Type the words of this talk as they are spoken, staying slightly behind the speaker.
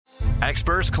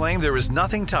Experts claim there is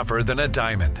nothing tougher than a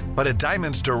diamond. But at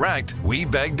Diamonds Direct, we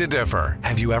beg to differ.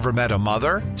 Have you ever met a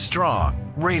mother? Strong,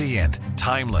 radiant,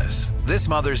 timeless. This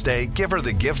Mother's Day, give her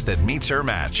the gift that meets her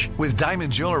match. With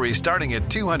diamond jewelry starting at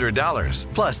 $200.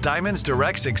 Plus, Diamonds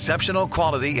Direct's exceptional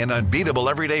quality and unbeatable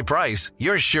everyday price,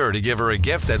 you're sure to give her a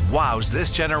gift that wows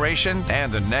this generation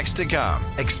and the next to come.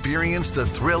 Experience the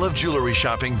thrill of jewelry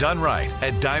shopping done right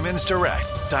at Diamonds Direct.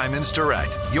 Diamonds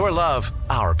Direct. Your love,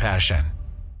 our passion.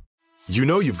 You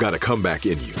know you've got a comeback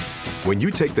in you. When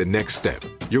you take the next step,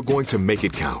 you're going to make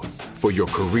it count. For your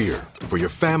career, for your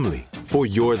family, for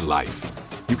your life.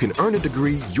 You can earn a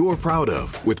degree you're proud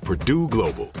of with Purdue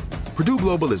Global. Purdue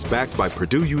Global is backed by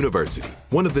Purdue University,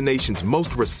 one of the nation's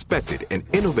most respected and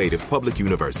innovative public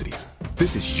universities.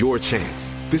 This is your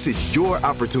chance. This is your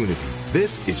opportunity.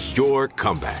 This is your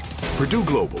comeback. Purdue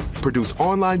Global, Purdue's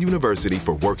online university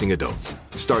for working adults.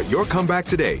 Start your comeback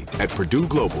today at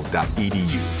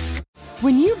purdueglobal.edu.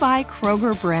 When you buy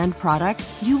Kroger brand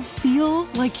products, you feel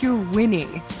like you're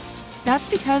winning. That's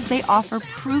because they offer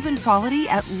proven quality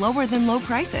at lower than low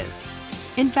prices.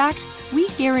 In fact, we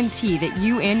guarantee that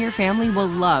you and your family will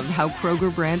love how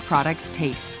Kroger brand products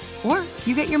taste, or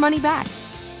you get your money back.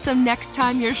 So next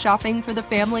time you're shopping for the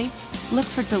family, look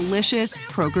for delicious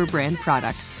Kroger brand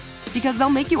products, because they'll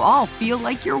make you all feel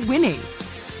like you're winning.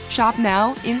 Shop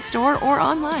now, in-store, or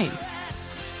online.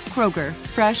 Kroger,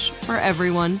 fresh for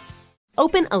everyone.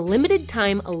 Open a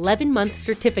limited-time 11-month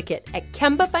certificate at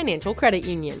Kemba Financial Credit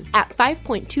Union. At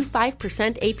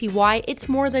 5.25% APY, it's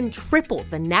more than triple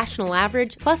the national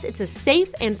average, plus it's a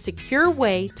safe and secure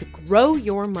way to grow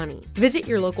your money. Visit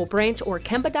your local branch or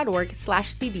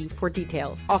kemba.org/cd for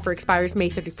details. Offer expires May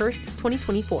 31st,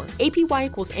 2024. APY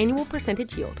equals annual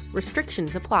percentage yield.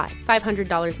 Restrictions apply.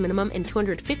 $500 minimum and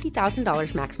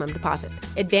 $250,000 maximum deposit.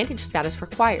 Advantage status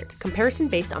required. Comparison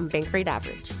based on bank rate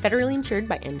average. Federally insured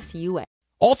by NCUA.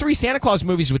 All three Santa Claus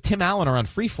movies with Tim Allen are on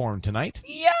Freeform tonight.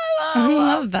 Yeah, I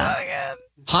love that.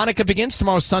 Hanukkah begins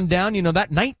tomorrow sundown. You know that.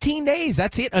 19 days.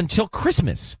 That's it until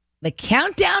Christmas. The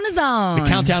countdown is on. The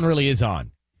countdown really is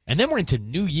on. And then we're into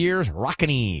New Year's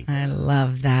Rockin' Eve. I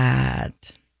love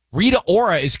that. Rita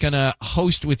Ora is going to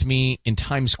host with me in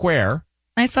Times Square.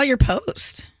 I saw your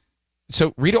post.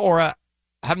 So Rita Ora,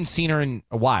 I haven't seen her in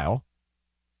a while.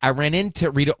 I ran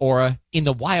into Rita Ora in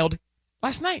the wild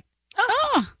last night.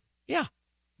 Oh. Yeah.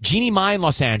 Jeannie Mai in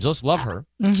Los Angeles. Love her.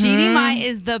 Mm-hmm. Jeannie Mai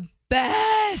is the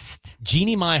best.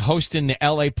 Jeannie Mai hosting the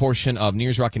L.A. portion of New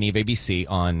Year's Rockin' Eve ABC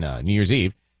on New Year's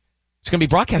Eve. It's going to be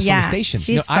broadcast on the stations.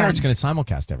 iHeart's going to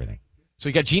simulcast everything. So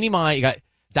you got Jeannie Mai, you got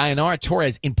Dayanara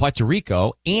Torres in Puerto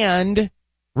Rico, and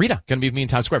Rita going to be with me in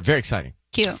Times Square. Very exciting.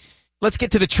 Cute. Let's get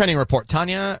to the trending report.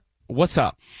 Tanya, what's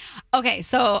up? Okay,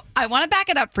 so I want to back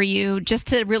it up for you just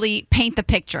to really paint the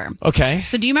picture. Okay.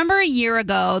 So do you remember a year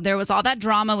ago, there was all that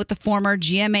drama with the former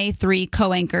GMA3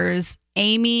 co-anchors,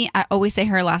 Amy, I always say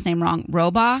her last name wrong,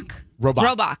 Robach,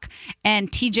 and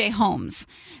TJ Holmes.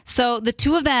 So the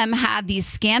two of them had these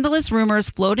scandalous rumors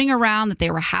floating around that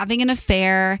they were having an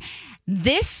affair.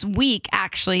 This week,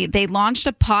 actually, they launched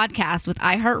a podcast with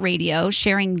iHeartRadio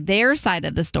sharing their side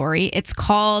of the story. It's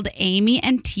called Amy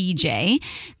and TJ.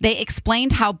 They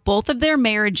explained how both of their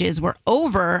marriages were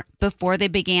over before they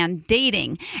began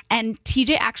dating. And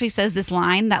TJ actually says this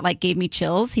line that gave me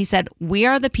chills. He said, "We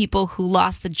are the people who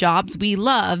lost the jobs we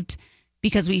loved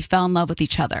because we fell in love with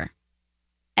each other."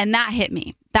 And that hit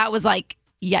me. That was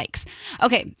yikes.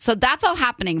 Okay, so that's all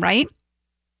happening, right?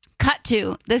 Cut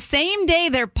to the same day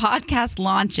their podcast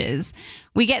launches,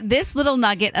 we get this little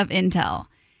nugget of intel.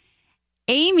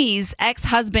 Amy's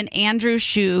ex-husband, Andrew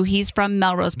Shue, he's from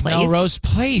Melrose Place. Melrose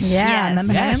Place. Yeah, yes.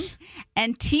 remember him?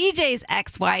 And TJ's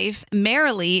ex-wife,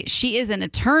 Marilee, she is an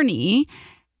attorney.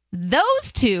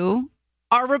 Those two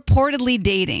are reportedly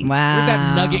dating. Wow. Where'd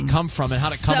that nugget come from and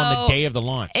how'd it come on the day of the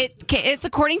launch? It's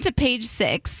according to Page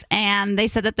 6, and they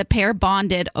said that the pair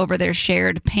bonded over their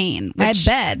shared pain. I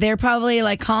bet. They're probably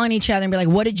calling each other and be like,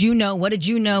 what did you know? What did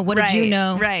you know? What did you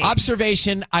know? Right.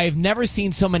 Observation, I've never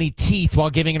seen so many teeth while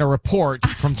giving a report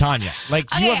from Tanya.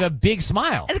 You have a big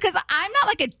smile. It's because I'm not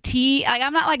like a tea.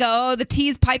 I'm not oh, the tea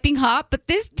is piping hot, but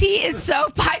this tea is so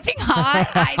piping hot.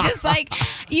 I just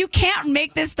you can't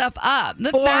make this stuff up.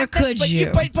 Or could you?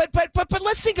 But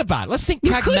let's think about it. Let's think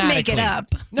pragmatically. You could make it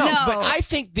up. No, but I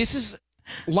think this is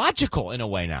logical in a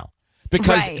way now.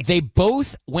 Because they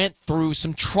both went through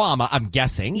some trauma, I'm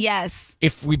guessing. Yes.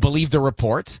 If we believe the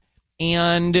reports.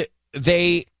 And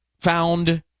they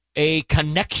found a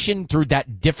connection through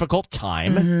that difficult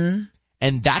time. Mm-hmm.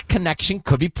 And that connection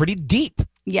could be pretty deep.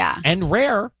 Yeah. And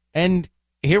rare. And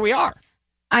here we are.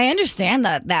 I understand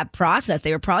that process.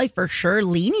 They were probably for sure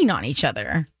leaning on each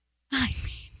other. I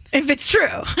mean, If it's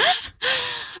true.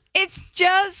 It's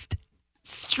just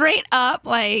straight up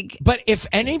like. But if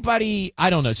anybody, I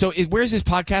don't know. So where's this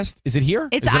podcast? Is it here?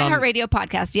 It's iHeartRadio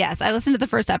podcast. Yes. I listened to the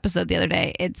first episode the other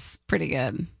day. It's pretty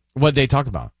good. What did they talk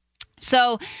about?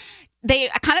 So they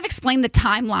kind of explained the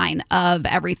timeline of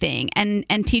everything. And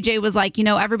TJ was like,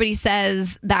 everybody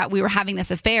says that we were having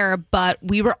this affair, but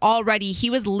he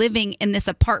was living in this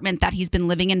apartment that he's been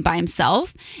living in by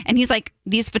himself. And he's like,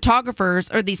 these photographers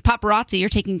or these paparazzi are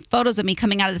taking photos of me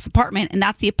coming out of this apartment. And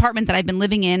that's the apartment that I've been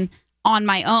living in on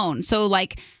my own. So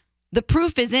like the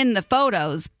proof is in the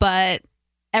photos, but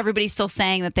everybody's still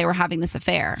saying that they were having this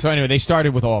affair. So anyway, they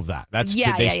started with all of that.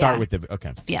 They start with the,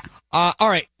 okay. Yeah. All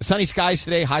right. Sunny skies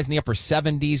today, highs in the upper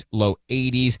 70s, low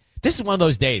 80s. This is one of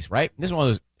those days, right? This is one of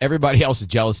those everybody else is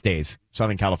jealous days.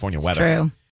 Southern California weather.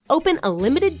 True. Open a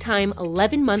limited-time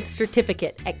 11-month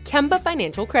certificate at Kemba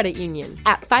Financial Credit Union.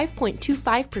 At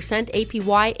 5.25%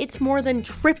 APY, it's more than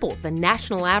triple the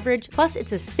national average, plus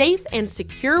it's a safe and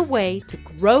secure way to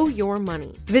grow your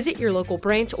money. Visit your local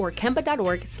branch or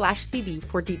kemba.org/CD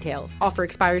for details. Offer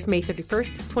expires May 31st,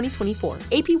 2024.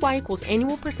 APY equals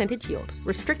annual percentage yield.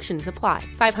 Restrictions apply.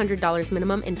 $500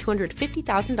 minimum and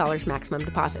 $250,000 maximum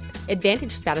deposit.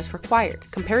 Advantage status required.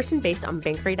 Comparison based on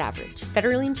bank rate average.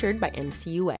 Federally insured by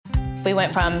NCUA. We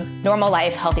went from normal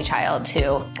life, healthy child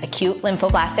to acute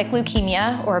lymphoblastic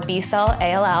leukemia or B-cell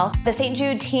ALL. The St.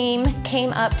 Jude team came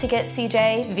up to get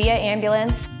CJ via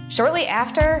ambulance. Shortly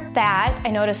after that, I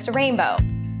noticed a rainbow.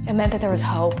 It meant that there was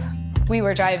hope. We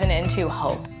were driving into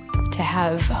hope. To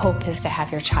have hope is to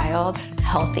have your child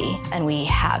healthy, and we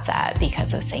have that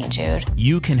because of St. Jude.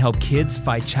 You can help kids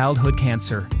fight childhood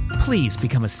cancer. Please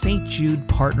become a St. Jude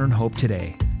Partner in Hope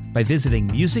today by visiting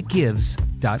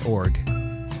musicgives.org.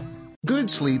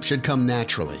 Good sleep should come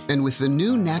naturally, and with the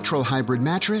new Natural Hybrid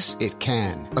mattress, it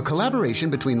can. A collaboration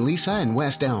between Lisa and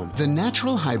West Elm, the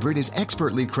Natural Hybrid is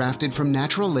expertly crafted from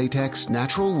natural latex,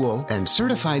 natural wool, and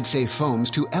certified safe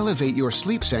foams to elevate your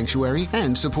sleep sanctuary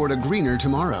and support a greener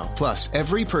tomorrow. Plus,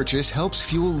 every purchase helps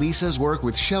fuel Lisa's work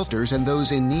with shelters and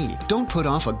those in need. Don't put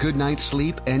off a good night's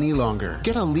sleep any longer.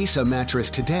 Get a Lisa mattress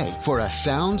today for a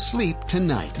sound sleep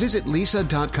tonight. Visit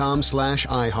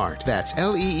lisa.com/iHeart. That's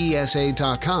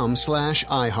LEESA.com/iHeart.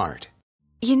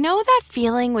 You know that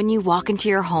feeling when you walk into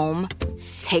your home,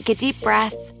 take a deep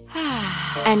breath,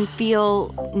 and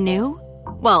feel new?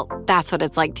 Well, that's what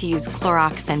it's like to use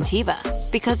Clorox Scentiva.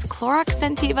 Because Clorox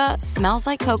Scentiva smells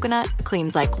like coconut,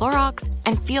 cleans like Clorox,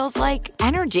 and feels like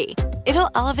energy. It'll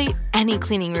elevate any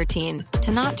cleaning routine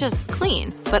to not just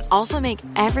clean, but also make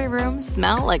every room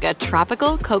smell like a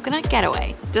tropical coconut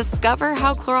getaway. Discover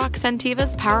how Clorox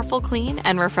Scentiva's powerful clean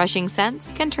and refreshing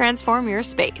scents can transform your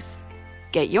space.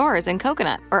 Get yours in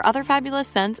coconut or other fabulous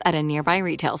scents at a nearby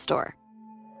retail store.